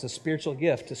know it's a spiritual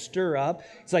gift to stir up.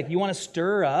 It's like you want to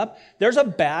stir up. There's a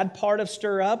bad part of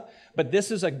stir up, but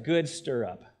this is a good stir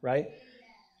up, right?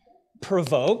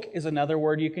 Provoke is another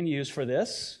word you can use for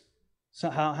this. So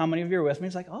how many of you are with me?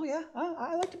 It's like, oh yeah,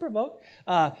 I like to provoke.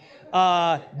 Bug.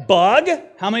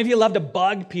 How many of you love to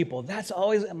bug people? That's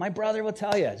always, my brother will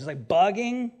tell you. It's like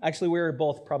bugging. Actually, we were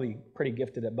both probably pretty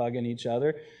gifted at bugging each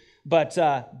other. But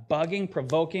bugging,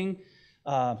 provoking,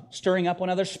 stirring up one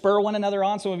another, spur one another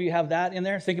on. Some of you have that in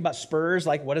there. Think about spurs.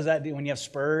 Like, what does that do when you have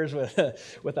spurs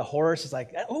with a horse? It's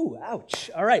like, oh,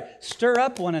 ouch. All right, stir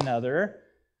up one another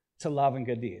to love and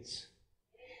good deeds.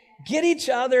 Get each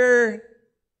other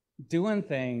doing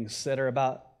things that are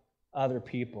about other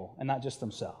people and not just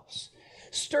themselves.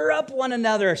 Stir up one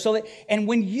another and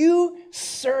when you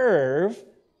serve,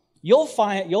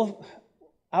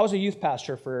 I was a youth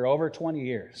pastor for over 20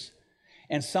 years.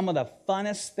 And some of the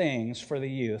funnest things for the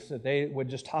youth that they would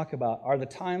just talk about are the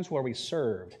times where we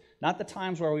served. Not the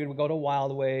times where we would go to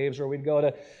Wild Waves or we'd go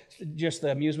to just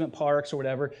the amusement parks or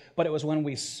whatever, but it was when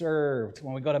we served,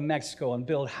 when we go to Mexico and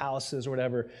build houses or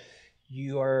whatever.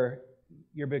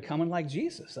 You're becoming like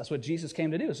Jesus. That's what Jesus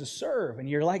came to do, is to serve. And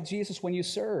you're like Jesus when you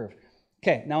serve.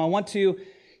 Okay, now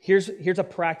here's a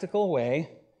practical way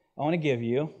I want to give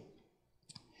you.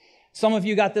 Some of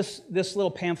you got this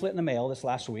little pamphlet in the mail this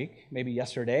last week, maybe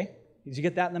yesterday. Did you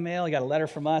get that in the mail? You got a letter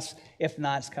from us? If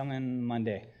not, it's coming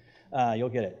Monday. You'll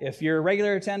get it. If you're a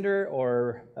regular attender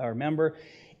or member,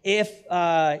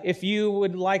 if you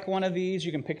would like one of these,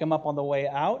 you can pick them up on the way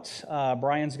out.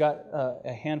 Brian's got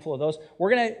a handful of those.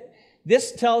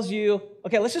 This tells you,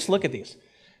 okay, let's just look at these.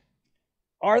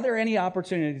 Are there any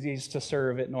opportunities to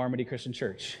serve at Normandy Christian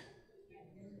Church?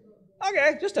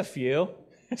 Okay, just a few.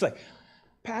 It's like,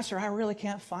 Pastor, I really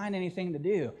can't find anything to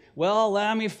do. Well,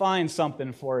 let me find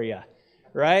something for you,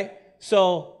 right?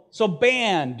 So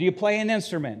band, do you play an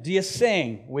instrument? Do you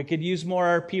sing? We could use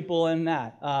more people in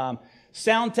that.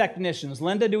 Sound technicians.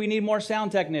 Linda, do we need more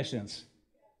sound technicians?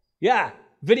 Yeah.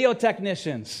 Video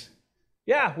technicians.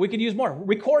 Yeah, we could use more.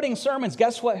 Recording sermons.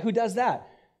 Guess what? Who does that?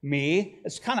 Me.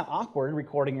 It's kind of awkward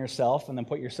recording yourself and then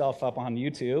put yourself up on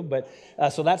YouTube. But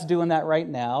so that's doing that right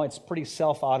now. It's pretty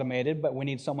self-automated, but we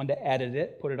need someone to edit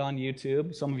it, put it on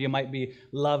YouTube. Some of you might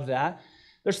love that.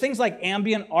 There's things like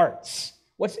ambient arts.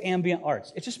 What's ambient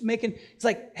arts? It's just it's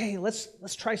like, hey, let's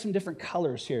try some different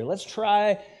colors here. Let's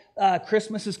try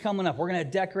Christmas is coming up. We're going to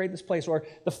decorate this place. Or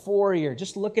the foyer,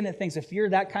 just looking at things. If you're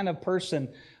that kind of person,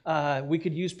 we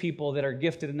could use people that are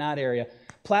gifted in that area.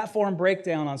 Platform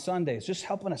breakdown on Sundays, just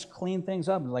helping us clean things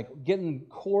up, like getting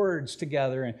cords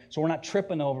together, and so we're not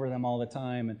tripping over them all the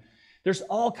time. And there's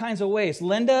all kinds of ways.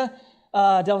 Linda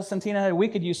Del Santina, we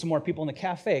could use some more people in the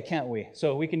cafe, can't we?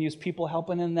 So we can use people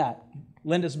helping in that.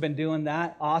 Linda's been doing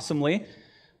that awesomely.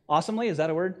 Awesomely, is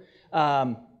that a word?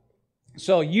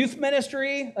 So youth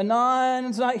ministry,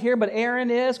 Anon's not here, but Aaron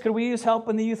is. Could we use help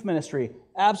in the youth ministry?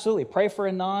 Absolutely. Pray for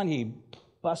Anon. He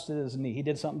busted his knee. He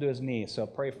did something to his knee, so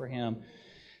pray for him.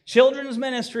 Children's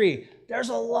ministry. There's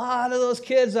a lot of those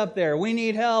kids up there. We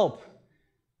need help.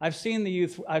 I've seen the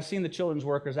youth. I've seen the children's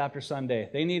workers after Sunday.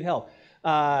 They need help.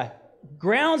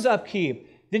 Grounds upkeep.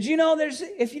 Did you know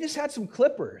if you just had some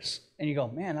clippers and you go,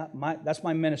 man, that's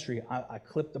my ministry. I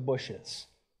clip the bushes.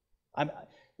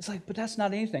 It's like, but that's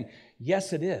not anything.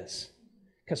 Yes, it is,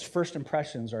 because first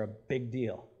impressions are a big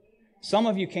deal. Some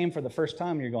of you came for the first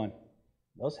time and you're going,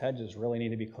 those hedges really need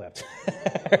to be clipped,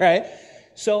 right?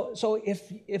 So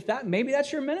if that, maybe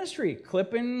that's your ministry,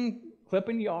 clipping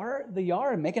the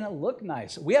yard and making it look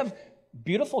nice. We have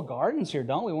beautiful gardens here,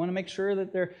 don't we? We want to make sure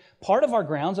that they're part of our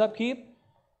grounds upkeep.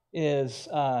 Is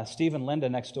Steve and Linda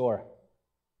next door.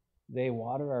 They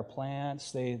water our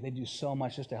plants. They do so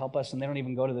much just to help us, and they don't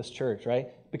even go to this church, right?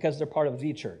 Because they're part of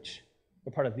the church.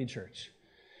 They're part of the church.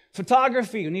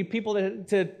 Photography. We need people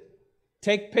to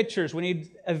take pictures. We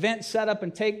need event setup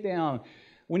and takedown.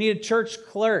 We need a church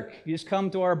clerk. You just come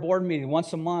to our board meeting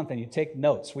once a month and you take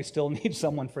notes. We still need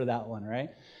someone for that one,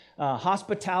 right?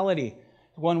 Hospitality.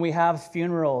 When we have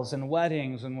funerals and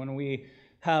weddings, and when we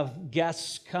have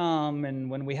guests come, and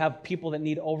when we have people that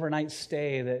need overnight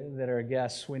stay that are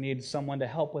guests, we need someone to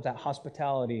help with that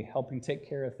hospitality, helping take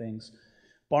care of things.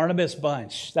 Barnabas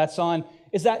Bunch. That's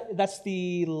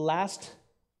the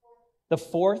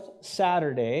fourth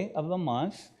Saturday of the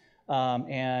month,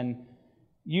 and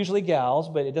usually gals,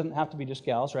 but it doesn't have to be just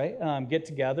gals, right? Get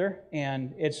together,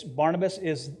 and Barnabas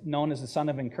is known as the son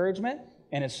of encouragement,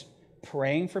 and it's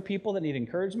praying for people that need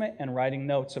encouragement and writing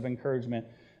notes of encouragement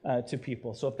to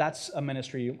people. So if that's a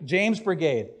ministry, James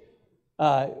Brigade,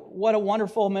 what a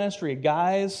wonderful ministry.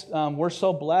 Guys, we're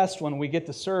so blessed when we get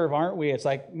to serve, aren't we? It's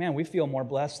like, man, we feel more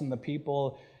blessed than the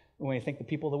people, when we think the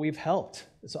people that we've helped.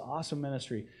 It's an awesome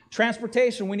ministry.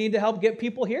 Transportation, we need to help get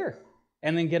people here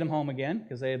and then get them home again,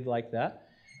 because they'd like that.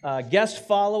 Guest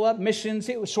follow-up, missions,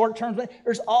 short-term,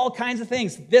 there's all kinds of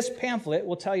things. This pamphlet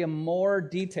will tell you more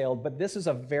detailed, but this is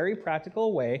a very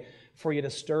practical way for you to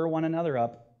stir one another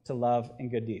up to love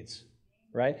and good deeds,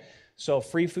 right? So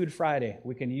Free Food Friday,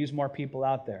 we can use more people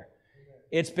out there.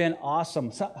 It's been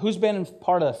awesome. So, who's been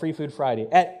part of Free Food Friday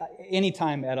at any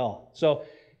time at all? So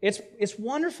it's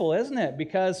wonderful, isn't it?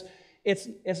 Because it's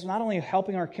not only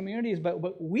helping our communities,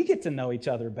 but we get to know each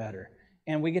other better.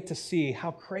 And we get to see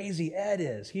how crazy Ed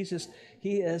is. He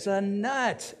is a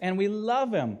nut, and we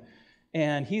love him.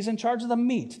 And he's in charge of the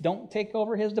meat. Don't take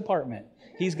over his department.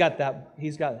 He's got that.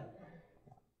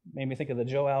 Made me think of the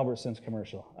Joe Albertsons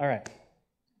commercial. All right.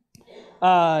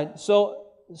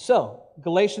 So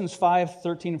Galatians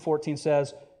 5:13 and 14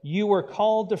 says, "You were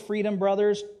called to freedom,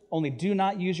 brothers. Only do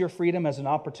not use your freedom as an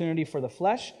opportunity for the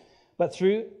flesh, but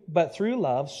through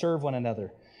love serve one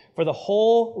another. For the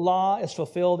whole law is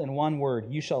fulfilled in one word: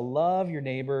 you shall love your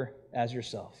neighbor as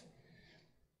yourself."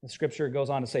 The scripture goes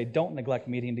on to say, don't neglect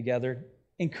meeting together.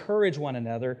 Encourage one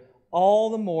another,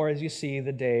 all the more as you see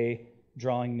the day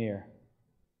drawing near.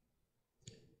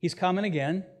 He's coming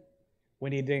again. We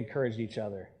need to encourage each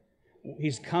other.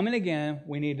 He's coming again.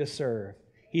 We need to serve.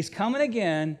 He's coming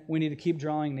again. We need to keep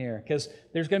drawing near, because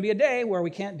there's going to be a day where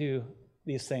we can't do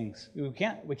these things.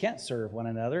 We can't serve one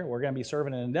another. We're going to be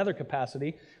serving in another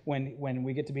capacity when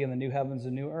we get to be in the new heavens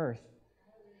and new earth.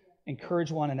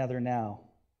 Encourage one another now.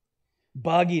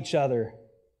 Bug each other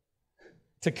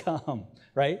to come,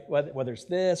 right? Whether it's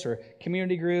this or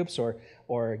community groups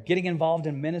or getting involved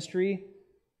in ministry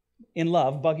in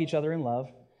love, bug each other in love.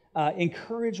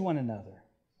 Encourage one another.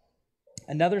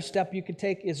 Another step you could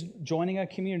take is joining a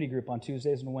community group on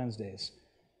Tuesdays and Wednesdays.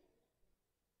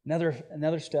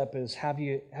 Another step is have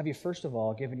you first of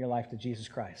all given your life to Jesus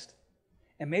Christ?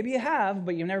 And maybe you have,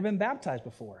 but you've never been baptized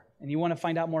before, and you want to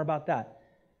find out more about that.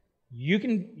 You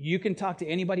can talk to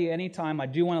anybody anytime. I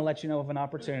do want to let you know of an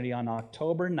opportunity on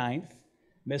October 9th.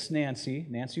 Miss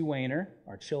Nancy Wayner,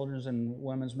 our children's and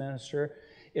women's minister,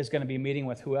 is going to be meeting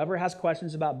with whoever has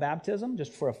questions about baptism,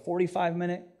 just for a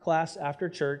 45-minute class after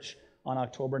church on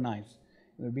October 9th.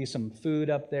 There'll be some food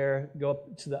up there. Go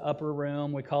up to the upper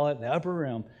room. We call it the upper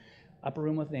room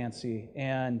with Nancy.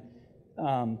 And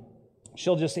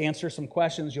she'll just answer some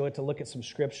questions. You'll get to look at some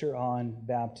scripture on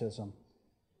baptism.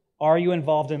 Are you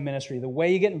involved in ministry? The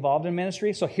way you get involved in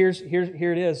ministry, so here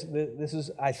it is. This is,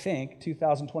 I think,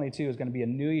 2022 is going to be a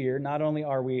new year. Not only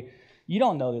are we, you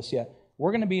don't know this yet,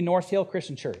 we're going to be North Hill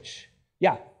Christian Church.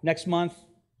 Yeah, next month,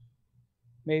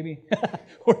 maybe.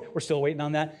 We're still waiting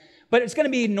on that. But it's going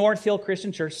to be North Hill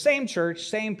Christian Church,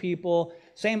 same people,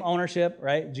 same ownership,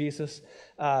 right? Jesus.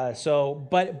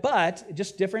 But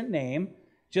just different name,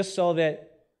 just so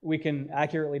that we can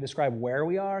accurately describe where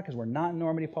we are, because we're not in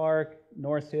Normandy Park,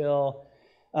 North Hill.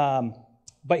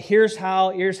 But here's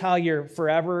how you're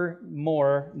forever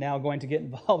more now going to get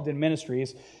involved in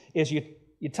ministries, is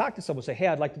you talk to someone, say, hey,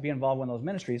 I'd like to be involved in one of those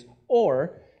ministries,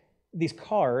 or these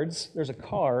cards, there's a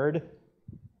card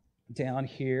down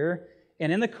here,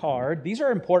 and in the card, these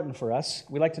are important for us.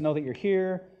 We like to know that you're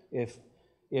here.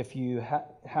 If you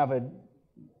have an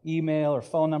email or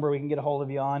phone number we can get a hold of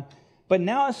you on. But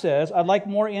now it says, I'd like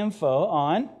more info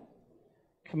on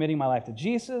committing my life to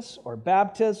Jesus, or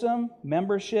baptism,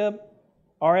 membership,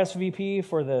 RSVP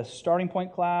for the starting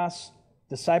point class,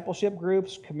 discipleship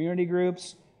groups, community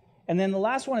groups, and then the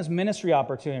last one is ministry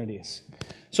opportunities.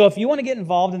 So if you want to get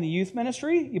involved in the youth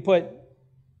ministry, you put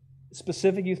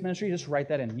specific youth ministry, just write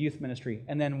that in, youth ministry,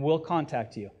 and then we'll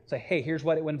contact you. Say, hey, here's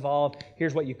what it would involve,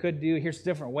 here's what you could do, here's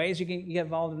different ways you can get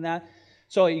involved in that.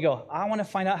 So you go, I want to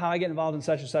find out how I get involved in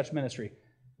such and such ministry.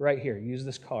 Right here, use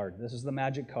this card. This is the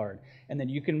magic card. And then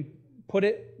you can put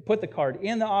the card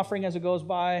in the offering as it goes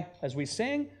by, as we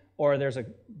sing, or there's a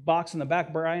box in the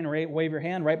back, Brian, wave your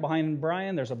hand. Right behind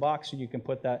Brian, there's a box, and you can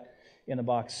put that in the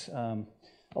box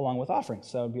along with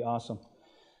offerings. That would be awesome.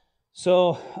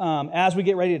 So as we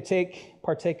get ready to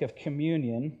partake of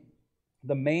communion,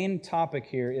 the main topic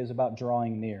here is about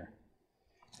drawing near.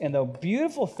 And the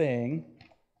beautiful thing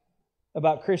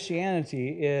about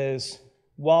Christianity is,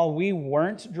 while we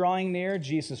weren't drawing near,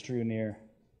 Jesus drew near.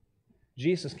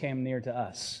 Jesus came near to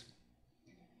us.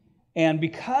 And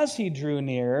because he drew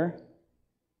near,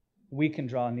 we can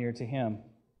draw near to him.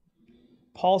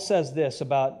 Paul says this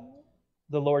about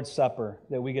the Lord's Supper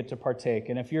that we get to partake.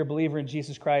 And if you're a believer in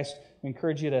Jesus Christ, we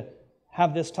encourage you to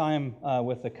have this time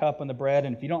with the cup and the bread.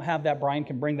 And if you don't have that, Brian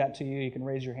can bring that to you. You can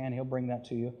raise your hand. He'll bring that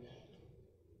to you.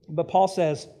 But Paul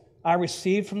says, I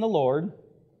received from the Lord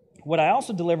what I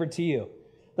also delivered to you,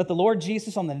 that the Lord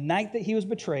Jesus, on the night that he was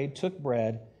betrayed, took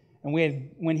bread, and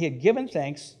when he had given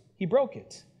thanks, he broke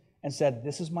it and said,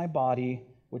 this is my body,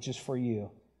 which is for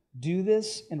you. Do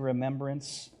this in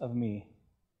remembrance of me.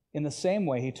 In the same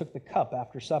way, he took the cup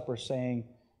after supper, saying,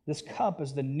 this cup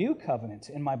is the new covenant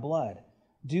in my blood.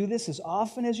 Do this as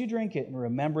often as you drink it in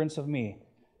remembrance of me.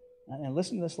 And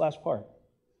listen to this last part.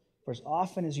 For as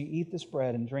often as you eat this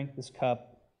bread and drink this cup,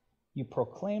 you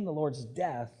proclaim the Lord's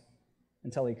death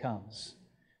until he comes.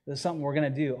 This is something we're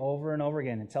going to do over and over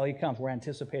again until he comes. We're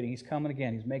anticipating he's coming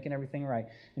again. He's making everything right.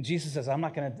 And Jesus says, I'm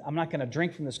not going to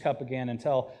drink from this cup again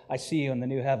until I see you in the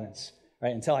new heavens,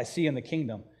 right? Until I see you in the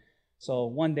kingdom. So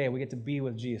one day we get to be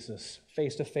with Jesus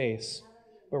face to face.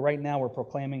 But right now we're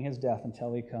proclaiming his death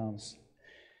until he comes.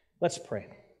 Let's pray.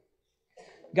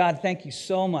 God, thank you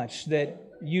so much that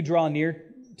you draw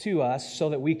near to us so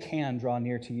that we can draw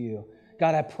near to you.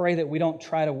 God, I pray that we don't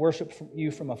try to worship you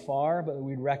from afar, but that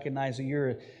we'd recognize that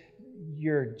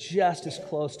you're just as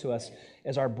close to us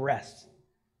as our breath.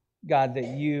 God, that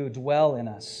you dwell in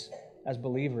us as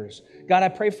believers. God, I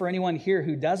pray for anyone here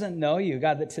who doesn't know you,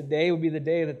 God, that today would be the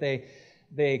day that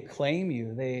they claim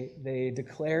you, they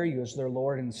declare you as their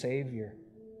Lord and Savior.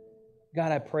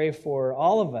 God, I pray for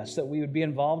all of us that we would be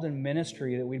involved in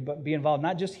ministry, that we'd be involved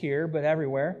not just here, but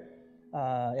everywhere.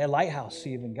 At Lighthouse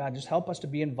even. God, just help us to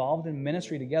be involved in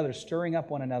ministry together, stirring up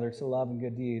one another to love and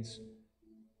good deeds.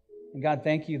 And God,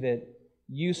 thank you that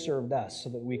you served us so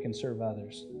that we can serve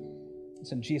others.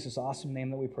 It's in Jesus' awesome name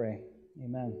that we pray.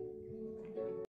 Amen.